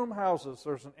 3-room houses.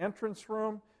 There's an entrance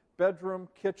room, bedroom,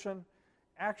 kitchen.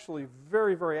 Actually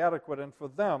very, very adequate. And for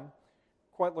them,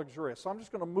 quite luxurious. So I'm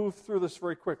just going to move through this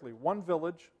very quickly. One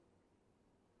village.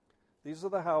 These are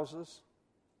the houses.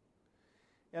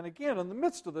 And again, in the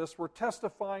midst of this, we're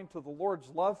testifying to the Lord's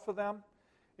love for them.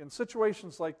 In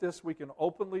situations like this, we can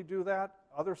openly do that.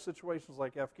 Other situations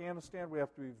like Afghanistan, we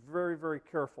have to be very, very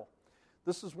careful.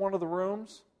 This is one of the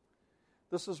rooms.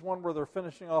 This is one where they're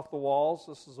finishing off the walls.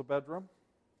 This is a bedroom.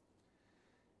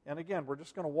 And again, we're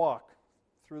just going to walk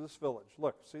through this village.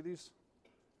 Look, see these?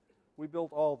 We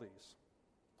built all these.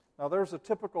 Now there's a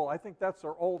typical, I think that's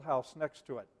our old house next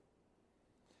to it.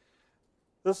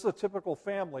 This is a typical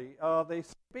family.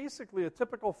 Basically, a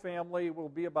typical family will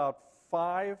be about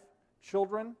 5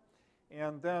 children,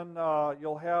 and then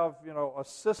you'll have, a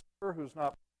sister who's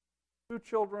not 2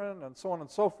 children, and so on and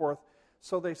so forth.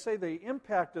 So they say they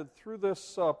impacted through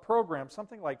this program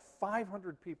something like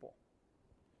 500 people.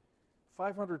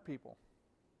 500 people.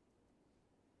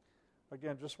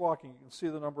 Again, just walking, you can see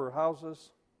the number of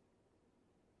houses.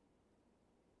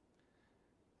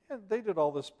 And they did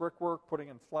all this brickwork, putting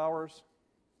in flowers.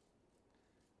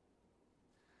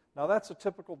 Now that's a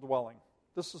typical dwelling.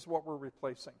 This is what we're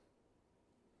replacing.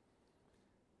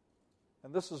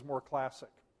 And this is more classic.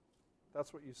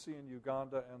 That's what you see in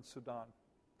Uganda and Sudan.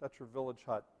 That's your village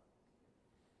hut.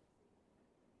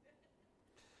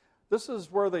 This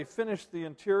is where they finished the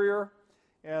interior,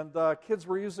 and kids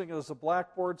were using it as a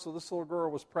blackboard, so this little girl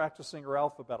was practicing her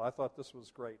alphabet. I thought this was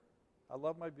great. I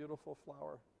love my beautiful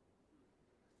flower.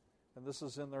 And this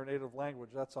is in their native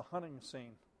language. That's a hunting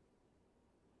scene.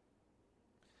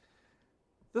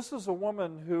 This is a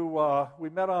woman who we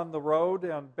met on the road,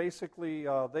 and basically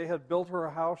they had built her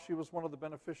a house. She was one of the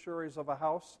beneficiaries of a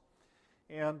house.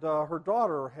 And her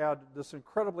daughter had this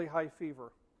incredibly high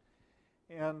fever.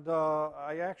 And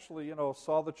I actually,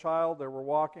 saw the child. They were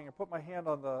walking. I put my hand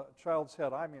on the child's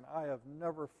head. I mean, I have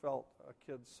never felt a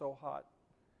kid so hot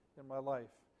in my life.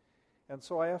 And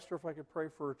so I asked her if I could pray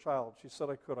for her child. She said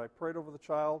I could. I prayed over the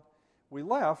child. We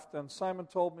left, and Simon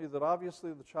told me that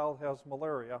obviously the child has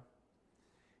malaria.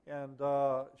 And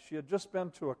she had just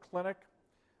been to a clinic,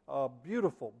 a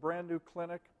beautiful, brand new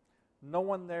clinic. No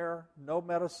one there, no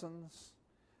medicines.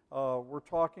 We're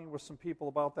talking with some people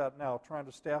about that now, trying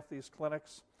to staff these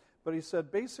clinics. But he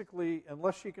said, basically,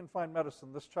 unless she can find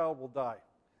medicine, this child will die.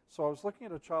 So I was looking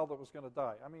at a child that was going to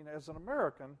die. I mean, as an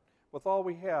American, with all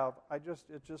we have,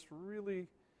 it just really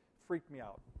freaked me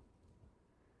out.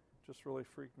 Just really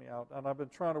freaked me out. And I've been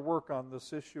trying to work on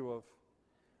this issue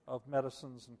of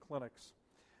medicines and clinics.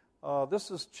 This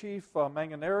is Chief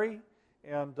Manganeri,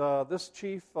 and this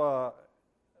chief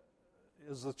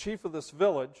is the chief of this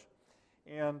village.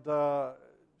 And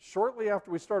shortly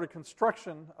after we started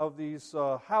construction of these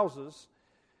houses,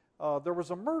 there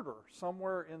was a murder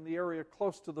somewhere in the area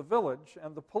close to the village,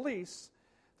 and the police,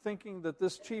 thinking that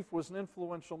this chief was an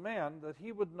influential man, that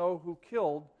he would know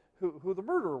who the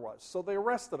murderer was. So they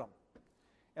arrested him,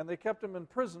 and they kept him in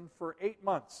prison for 8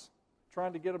 months,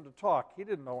 trying to get him to talk. He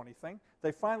didn't know anything.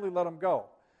 They finally let him go.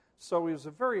 So he was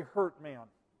a very hurt man,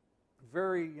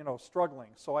 very, struggling.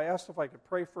 So I asked if I could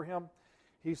pray for him.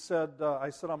 He said, I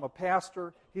said, I'm a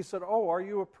pastor. He said, oh, are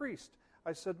you a priest?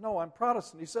 I said, no, I'm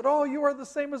Protestant. He said, oh, you are the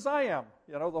same as I am.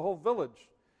 The whole village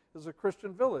is a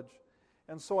Christian village.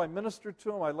 And so I ministered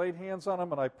to him, I laid hands on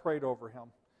him, and I prayed over him.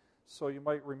 So you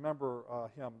might remember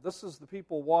him. This is the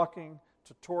people walking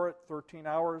to Torret, 13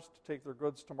 hours to take their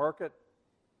goods to market.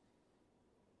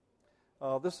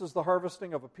 This is the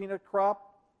harvesting of a peanut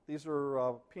crop. These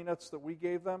are peanuts that we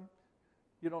gave them.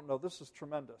 You don't know, this is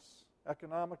tremendous.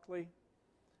 Economically,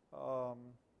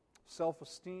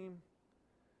 self-esteem,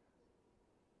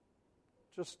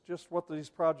 just what these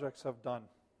projects have done.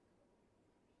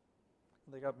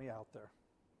 They got me out there.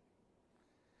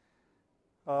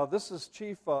 This is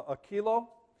Chief Aquilo,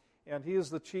 and he is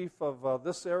the chief of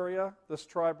this area, this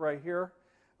tribe right here.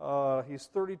 He's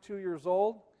 32 years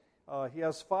old. He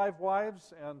has 5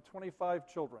 wives and 25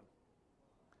 children.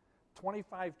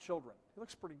 25 children. He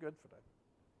looks pretty good for that.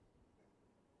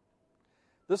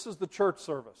 This is the church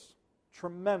service.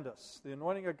 Tremendous. The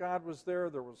anointing of God was there.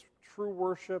 There was true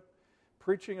worship,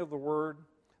 preaching of the word.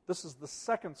 This is the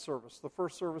second service. The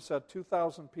first service had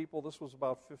 2,000 people. This was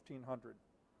about 1,500.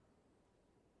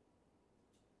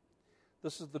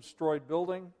 This is the destroyed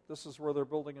building. This is where they're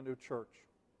building a new church.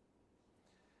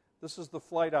 This is the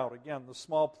flight out. Again, the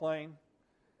small plane,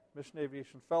 Mission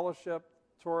Aviation Fellowship,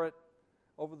 Torret,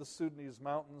 over the Sudanese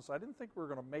mountains. I didn't think we were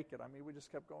going to make it. I mean, we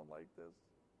just kept going like this.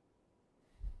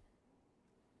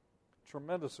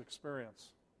 Tremendous experience.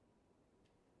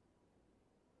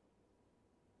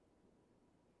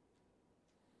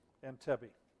 Entebbe.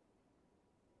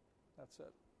 That's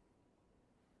it.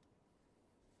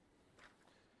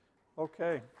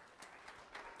 Okay.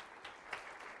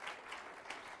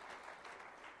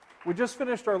 We just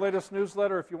finished our latest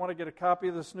newsletter. If you want to get a copy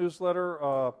of this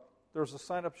newsletter, there's a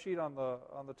sign-up sheet on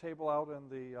the table out in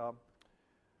the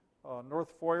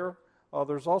north foyer.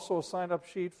 There's also a sign-up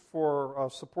sheet for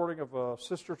supporting of a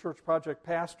sister church project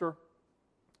pastor.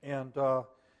 And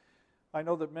I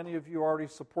know that many of you already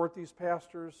support these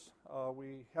pastors.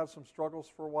 We had some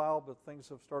struggles for a while, but things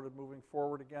have started moving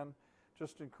forward again.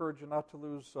 Just to encourage you not to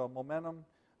lose momentum.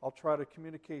 I'll try to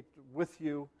communicate with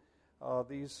you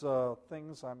these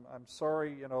things. I'm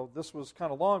sorry, this was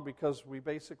kind of long because we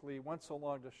basically went so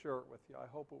long to share it with you. I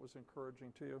hope it was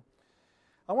encouraging to you.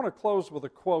 I want to close with a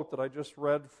quote that I just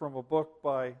read from a book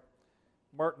by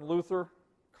Martin Luther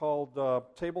called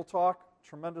Table Talk.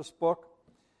 Tremendous book.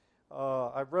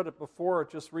 I've read it before.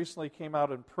 It just recently came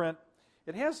out in print.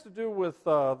 It has to do with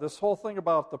this whole thing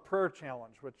about the prayer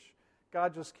challenge, which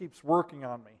God just keeps working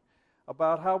on me,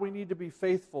 about how we need to be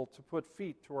faithful to put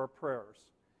feet to our prayers.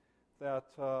 That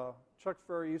Chuck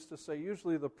Ferry used to say,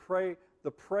 usually the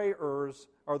prayers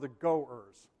are the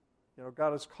goers.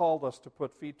 God has called us to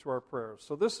put feet to our prayers.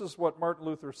 So this is what Martin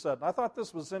Luther said. And I thought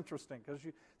this was interesting because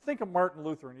you think of Martin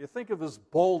Luther and you think of his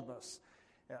boldness,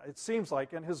 it seems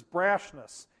like, and his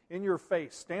brashness in your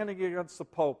face, standing against the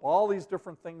Pope, all these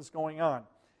different things going on.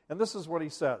 And this is what he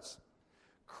says.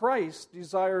 Christ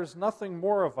desires nothing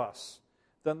more of us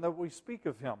than that we speak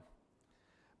of him.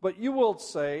 But you will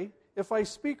say, if I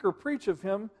speak or preach of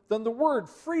him, then the word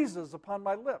freezes upon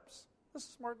my lips. This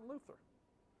is Martin Luther.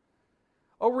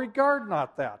 Oh, regard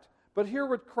not that, but hear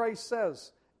what Christ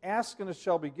says. Ask and it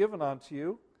shall be given unto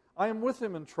you. I am with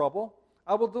him in trouble.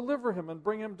 I will deliver him and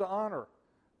bring him to honor.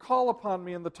 Call upon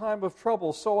me in the time of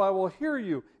trouble, so I will hear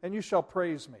you, and you shall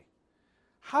praise me.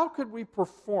 How could we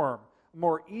perform a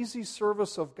more easy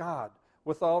service of God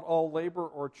without all labor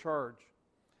or charge?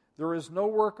 There is no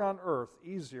work on earth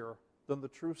easier than the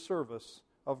true service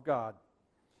of God.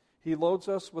 He loads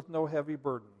us with no heavy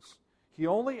burdens. He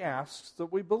only asks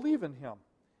that we believe in Him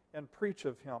and preach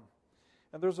of Him.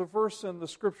 And there's a verse in the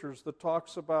Scriptures that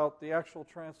talks about the actual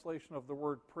translation of the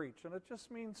word preach, and it just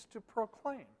means to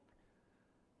proclaim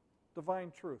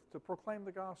divine truth, to proclaim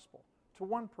the gospel to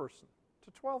one person,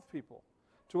 to 12 people,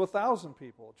 to 1,000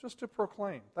 people, just to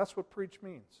proclaim. That's what preach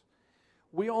means.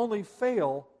 We only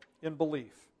fail in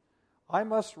belief. I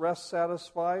must rest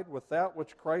satisfied with that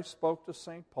which Christ spoke to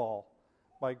St. Paul.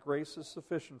 My grace is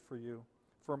sufficient for you,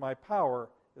 for my power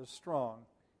is strong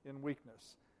in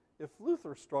weakness. If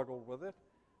Luther struggled with it,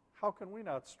 how can we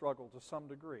not struggle to some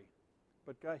degree?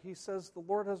 But God, he says the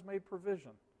Lord has made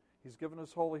provision. He's given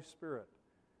His Holy Spirit.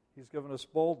 He's given us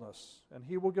boldness, and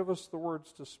He will give us the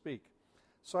words to speak.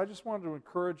 So I just wanted to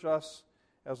encourage us,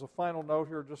 as a final note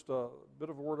here, just a bit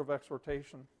of a word of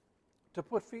exhortation, to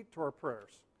put feet to our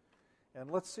prayers.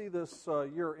 And let's see this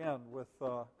year end with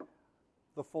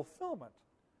the fulfillment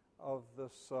of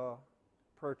this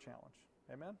prayer challenge.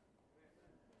 Amen?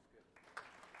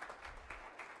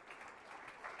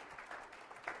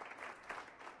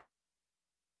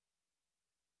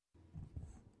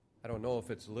 I don't know if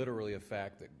it's literally a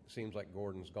fact that it seems like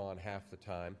Gordon's gone half the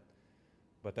time,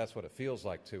 but that's what it feels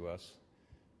like to us.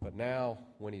 But now,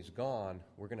 when he's gone,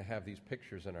 we're going to have these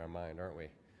pictures in our mind, aren't we?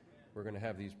 We're going to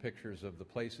have these pictures of the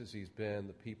places he's been,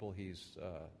 the people he's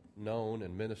known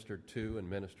and ministered to and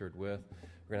ministered with.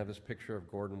 We're going to have this picture of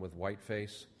Gordon with white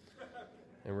face,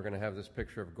 and we're going to have this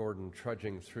picture of Gordon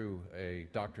trudging through a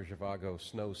Dr. Zhivago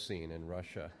snow scene in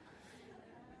Russia.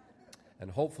 And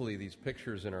hopefully these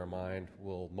pictures in our mind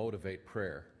will motivate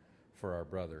prayer for our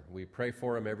brother. We pray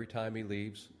for him every time he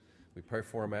leaves. We pray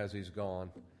for him as he's gone.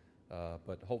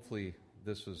 But hopefully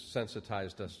this has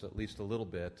sensitized us at least a little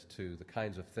bit to the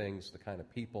kinds of things, the kind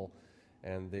of people,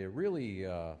 and the really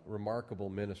remarkable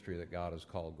ministry that God has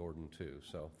called Gordon to.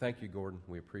 So thank you, Gordon.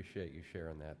 We appreciate you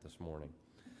sharing that this morning.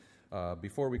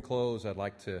 Before we close, I'd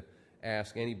like to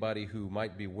ask anybody who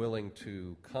might be willing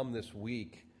to come this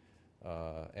week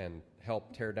and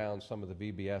help tear down some of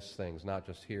the VBS things, not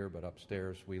just here, but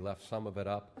upstairs. We left some of it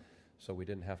up, so we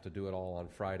didn't have to do it all on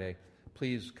Friday.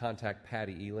 Please contact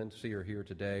Patty Eland, see her here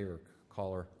today, or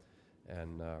call her,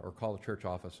 or call the church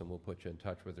office, and we'll put you in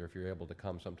touch with her if you're able to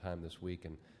come sometime this week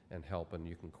and help, and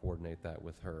you can coordinate that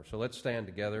with her. So let's stand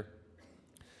together.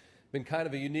 Been kind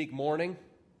of a unique morning,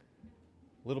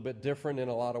 a little bit different in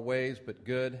a lot of ways, but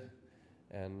good.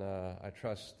 And I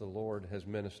trust the Lord has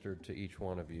ministered to each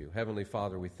one of you. Heavenly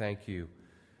Father, we thank you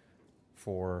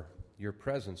for your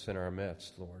presence in our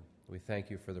midst, Lord. We thank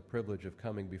you for the privilege of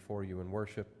coming before you in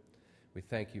worship. We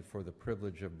thank you for the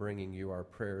privilege of bringing you our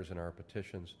prayers and our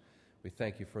petitions. We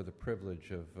thank you for the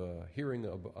privilege of hearing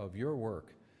of your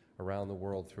work around the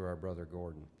world through our brother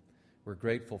Gordon. We're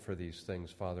grateful for these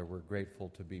things, Father. We're grateful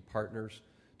to be partners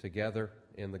together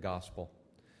in the gospel.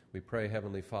 We pray,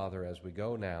 Heavenly Father, as we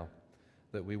go now,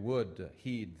 that we would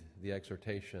heed the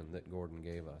exhortation that Gordon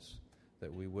gave us,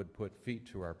 that we would put feet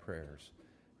to our prayers,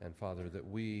 and, Father, that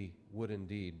we would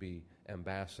indeed be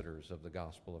ambassadors of the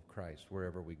gospel of Christ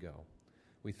wherever we go.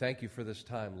 We thank you for this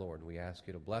time, Lord. We ask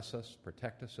you to bless us,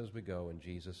 protect us as we go, in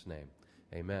Jesus' name.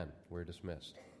 Amen. We're dismissed.